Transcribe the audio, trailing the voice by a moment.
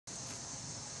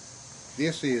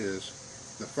This is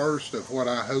the first of what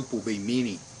I hope will be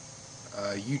many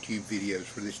YouTube videos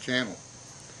for this channel.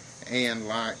 And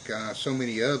like so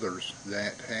many others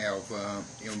that have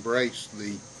embraced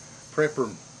the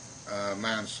prepper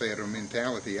mindset or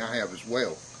mentality, I have as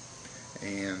well.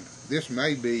 And this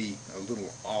may be a little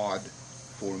odd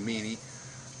for many,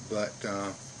 but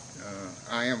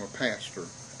I am a pastor,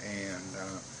 and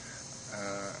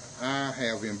I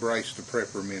have embraced the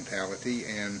prepper mentality,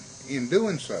 and in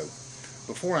doing so,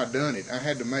 before I done it, I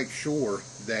had to make sure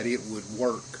that it would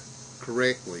work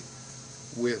correctly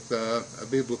with a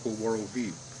biblical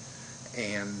worldview,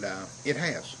 and it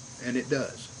has, and it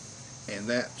does, and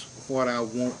that's what I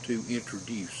want to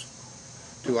introduce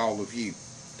to all of you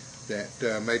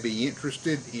that may be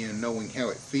interested in knowing how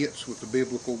it fits with the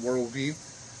biblical worldview.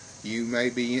 You may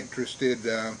be interested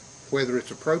whether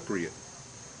it's appropriate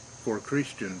for a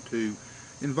Christian to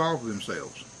involve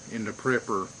themselves in the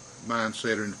prepper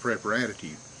mindset or in the prepper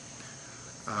attitude.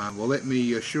 Well, let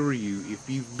me assure you, if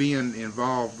you've been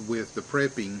involved with the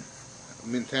prepping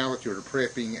mentality or the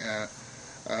prepping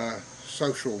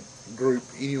social group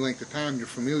any length of time, you're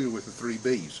familiar with the 3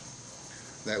 B's.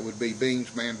 That would be beans,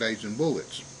 band-aids, and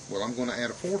bullets. Well, I'm going to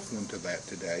add a 4th one to that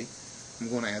today. I'm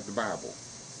going to add the Bible.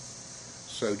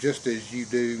 So just as you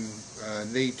do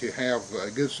need to have a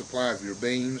good supply of your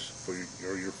beans for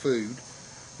your food,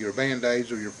 your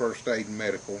band-aids or your first aid and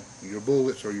medical, your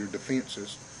bullets or your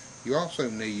defenses, you also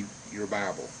need your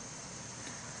Bible.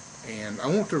 And I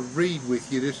want to read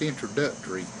with you this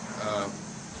introductory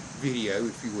video,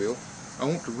 if you will. I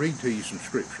want to read to you some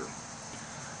scripture.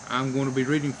 I'm going to be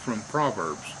reading from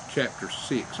Proverbs chapter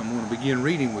 6. I'm going to begin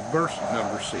reading with verse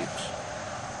number 6.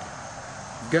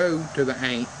 Go to the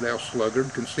ant, thou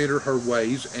sluggard, consider her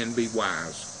ways, and be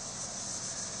wise.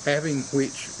 Having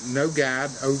which no guide,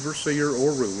 overseer,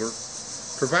 or ruler,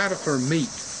 provideth her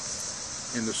meat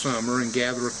in the summer, and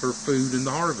gathereth her food in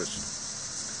the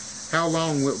harvest. How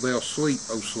long wilt thou sleep,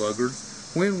 O sluggard?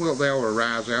 When wilt thou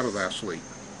arise out of thy sleep?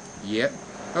 Yet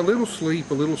a little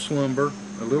sleep, a little slumber,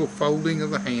 a little folding of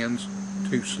the hands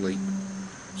to sleep.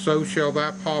 So shall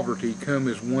thy poverty come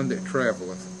as one that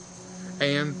travelleth,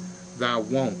 and thy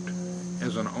want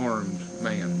as an armed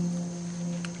man.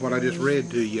 What I just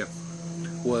read to you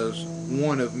was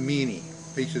one of many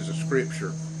pieces of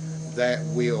scripture that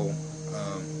will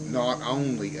not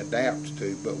only adapt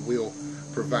to, but will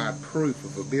provide proof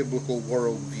of a biblical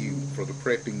worldview for the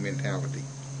prepping mentality.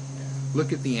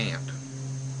 Look at the ant.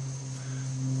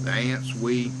 The ants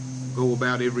we go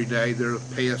about every day, they're a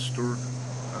pest or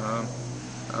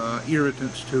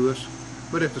irritants to us,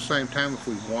 but at the same time, if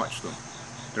we watch them,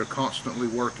 they're constantly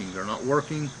working. They're not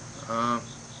working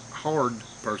hard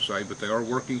per se, but they are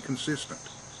working consistent.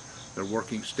 They're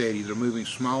working steady. They're moving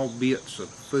small bits of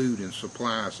food and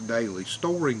supplies daily,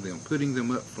 storing them, putting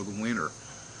them up for the winter,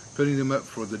 putting them up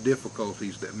for the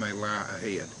difficulties that may lie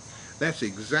ahead. That's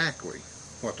exactly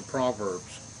what the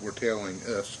Proverbs were telling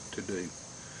us to do.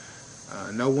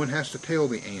 No one has to tell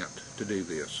the ant to do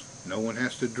this. No one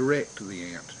has to direct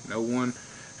the ant. No one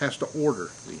has to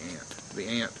order the ant. The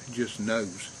ant just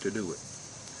knows to do it.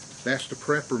 That's the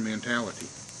prepper mentality,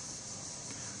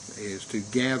 is to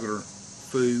gather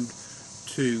food,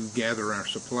 to gather our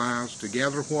supplies, to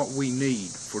gather what we need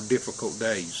for difficult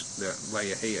days that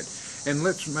lay ahead. And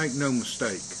let's make no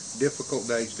mistake, difficult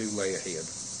days do lay ahead.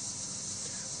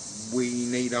 We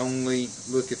need only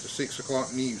look at the 6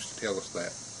 o'clock news to tell us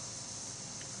that.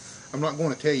 I'm not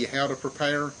going to tell you how to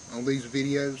prepare on these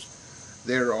videos.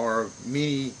 There are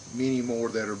many, many more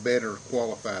that are better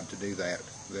qualified to do that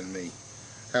than me.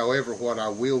 However, what I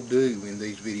will do in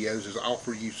these videos is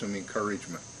offer you some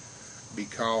encouragement,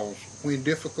 because when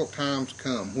difficult times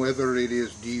come, whether it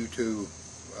is due to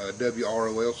a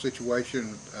WROL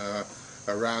situation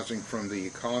arising from the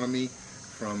economy,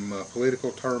 from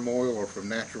political turmoil, or from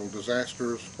natural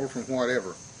disasters, or from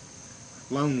whatever,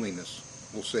 loneliness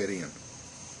will set in.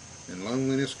 And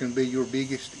loneliness can be your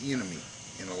biggest enemy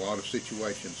in a lot of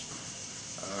situations.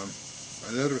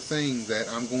 Another thing that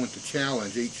I'm going to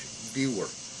challenge each viewer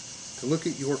to look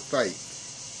at your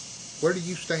faith. Where do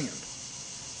you stand?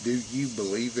 Do you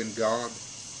believe in God?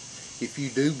 If you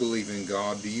do believe in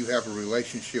God, do you have a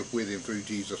relationship with Him through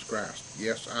Jesus Christ?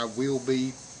 Yes, I will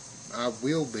be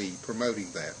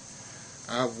promoting that.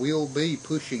 I will be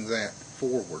pushing that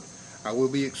forward. I will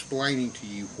be explaining to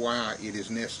you why it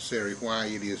is necessary, why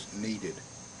it is needed.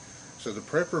 So the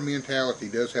prepper mentality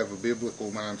does have a biblical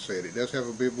mindset. It does have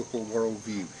a biblical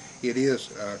worldview. It is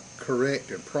correct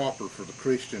and proper for the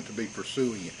Christian to be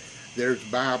pursuing it. There's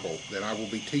Bible that I will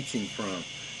be teaching from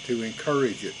to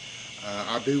encourage it.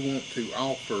 I do want to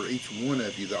offer each one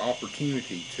of you the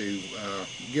opportunity to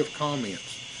give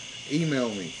comments email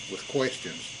me with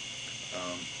questions.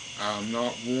 I'm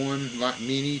not one like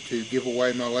many to give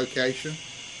away my location.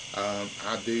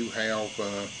 I do have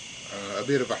a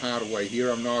bit of a hideaway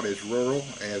here. I'm not as rural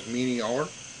as many are,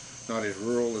 not as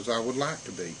rural as I would like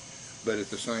to be. But at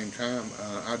the same time,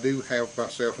 I do have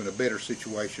myself in a better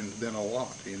situation than a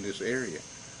lot in this area.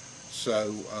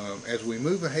 So as we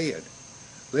move ahead,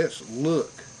 let's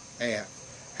look at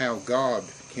how God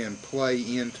can play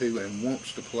into and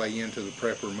wants to play into the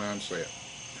prepper mindset.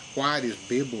 Why it is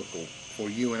biblical for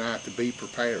you and I to be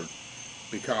prepared.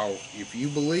 Because if you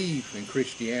believe in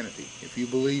Christianity, if you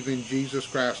believe in Jesus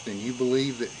Christ, and you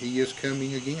believe that He is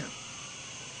coming again,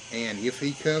 and if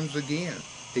He comes again,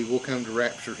 He will come to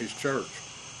rapture His church.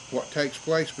 What takes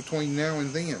place between now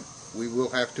and then, we will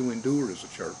have to endure as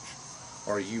a church.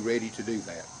 Are you ready to do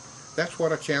that? That's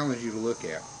what I challenge you to look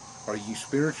at. Are you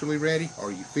spiritually ready?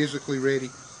 Are you physically ready?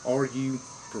 Are you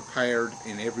prepared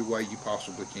in every way you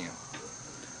possibly can?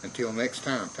 Until next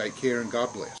time, take care and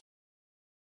God bless.